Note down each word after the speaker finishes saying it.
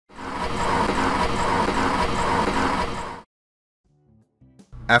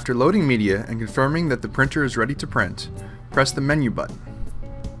After loading media and confirming that the printer is ready to print, press the Menu button.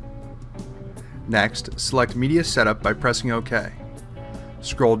 Next, select Media Setup by pressing OK.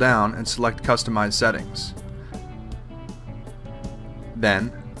 Scroll down and select Customize Settings.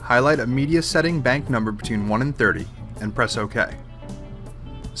 Then, highlight a media setting bank number between 1 and 30 and press OK.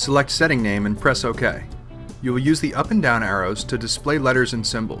 Select Setting Name and press OK. You will use the up and down arrows to display letters and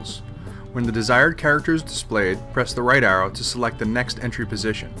symbols. When the desired character is displayed, press the right arrow to select the next entry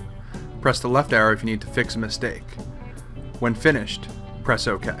position. Press the left arrow if you need to fix a mistake. When finished, press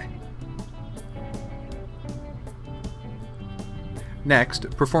OK. Next,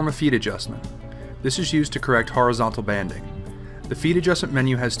 perform a feed adjustment. This is used to correct horizontal banding. The feed adjustment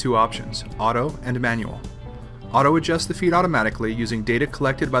menu has two options, Auto and Manual. Auto adjusts the feed automatically using data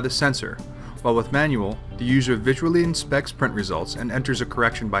collected by the sensor, while with Manual, the user visually inspects print results and enters a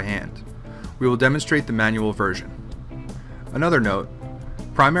correction by hand. We will demonstrate the manual version. Another note,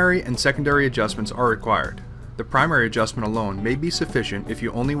 primary and secondary adjustments are required. The primary adjustment alone may be sufficient if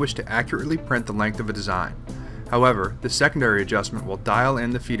you only wish to accurately print the length of a design. However, the secondary adjustment will dial in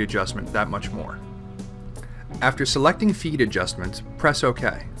the feed adjustment that much more. After selecting feed adjustment, press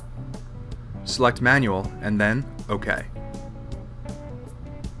OK. Select Manual and then OK.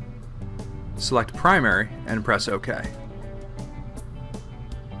 Select Primary and press OK.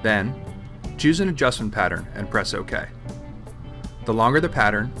 Then, choose an adjustment pattern and press OK. The longer the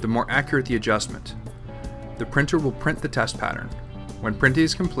pattern, the more accurate the adjustment. The printer will print the test pattern. When printing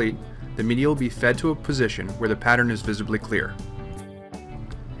is complete, the media will be fed to a position where the pattern is visibly clear.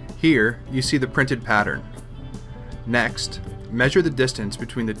 Here, you see the printed pattern. Next, measure the distance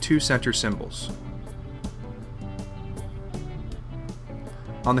between the two center symbols.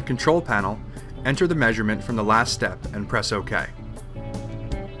 On the control panel, enter the measurement from the last step and press OK.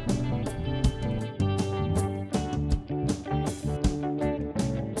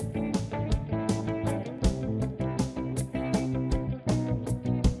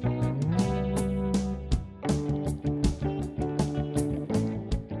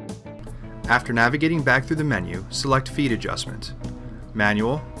 After navigating back through the menu, select Feed Adjustment,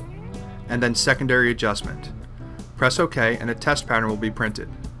 Manual, and then Secondary Adjustment. Press OK and a test pattern will be printed.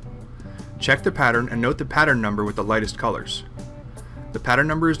 Check the pattern and note the pattern number with the lightest colors. The pattern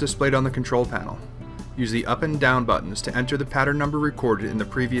number is displayed on the control panel. Use the up and down buttons to enter the pattern number recorded in the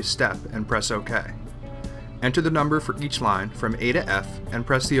previous step and press OK. Enter the number for each line from A to F and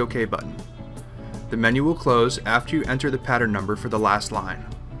press the OK button. The menu will close after you enter the pattern number for the last line.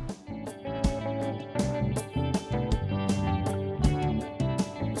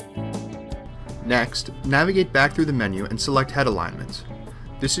 Next, navigate back through the menu and select Head Alignment.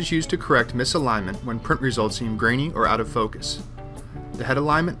 This is used to correct misalignment when print results seem grainy or out of focus. The Head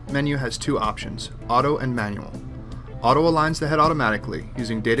Alignment menu has two options, Auto and Manual. Auto aligns the head automatically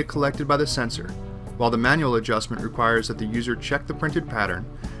using data collected by the sensor, while the manual adjustment requires that the user check the printed pattern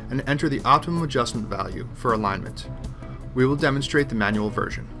and enter the optimum adjustment value for alignment. We will demonstrate the manual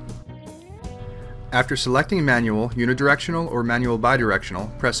version. After selecting Manual, Unidirectional or Manual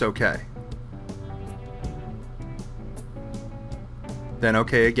Bidirectional, press OK. Then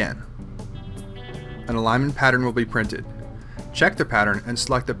OK again. An alignment pattern will be printed. Check the pattern and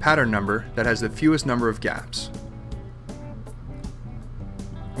select the pattern number that has the fewest number of gaps.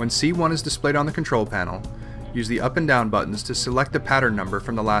 When C1 is displayed on the control panel, use the up and down buttons to select the pattern number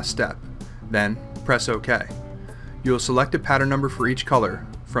from the last step. Then, press OK. You will select a pattern number for each color,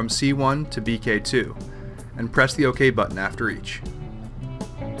 from C1 to BK2, and press the OK button after each.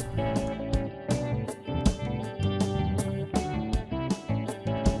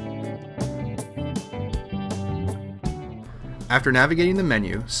 After navigating the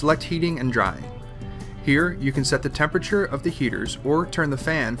menu, select Heating and Drying. Here, you can set the temperature of the heaters or turn the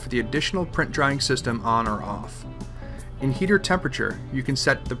fan for the additional print drying system on or off. In heater temperature, you can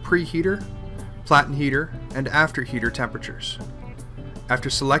set the preheater, platen heater, and after heater temperatures. After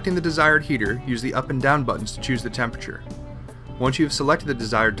selecting the desired heater, use the up and down buttons to choose the temperature. Once you have selected the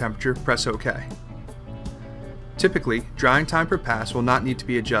desired temperature, press OK. Typically, drying time per pass will not need to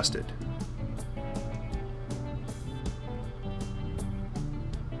be adjusted.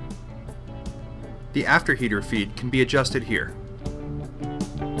 The after heater feed can be adjusted here.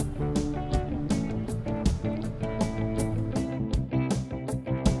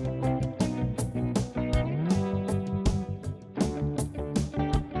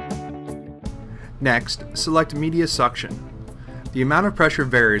 Next, select Media Suction. The amount of pressure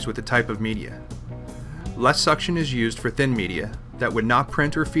varies with the type of media. Less suction is used for thin media that would not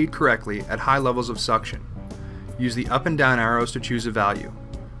print or feed correctly at high levels of suction. Use the up and down arrows to choose a value.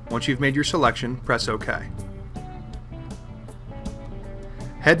 Once you've made your selection, press OK.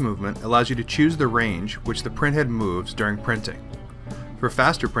 Head movement allows you to choose the range which the printhead moves during printing. For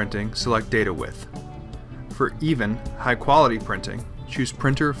faster printing, select data width. For even, high-quality printing, choose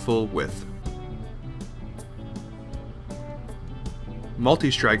printer full width.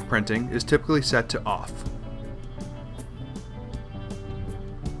 Multi-strike printing is typically set to off.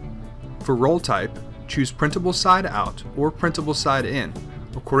 For roll type, choose printable side out or printable side in,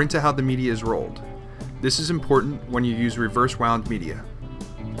 according to how the media is rolled. This is important when you use reverse wound media.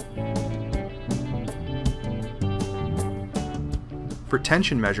 For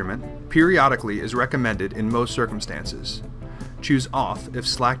tension measurement, periodically is recommended in most circumstances. Choose off if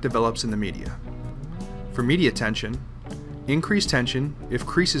slack develops in the media. For media tension, increase tension if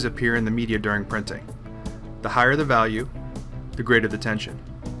creases appear in the media during printing. The higher the value, the greater the tension.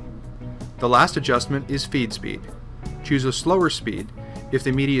 The last adjustment is feed speed. Choose a slower speed if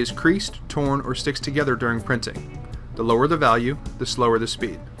the media is creased, torn, or sticks together during printing. The lower the value, the slower the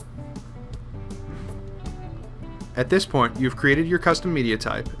speed. At this point, you've created your custom media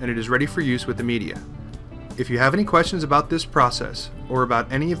type and it is ready for use with the media. If you have any questions about this process or about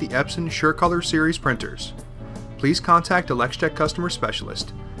any of the Epson SureColor series printers, please contact a Lexcheck customer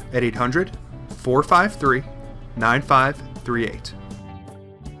specialist at 800-453-9538.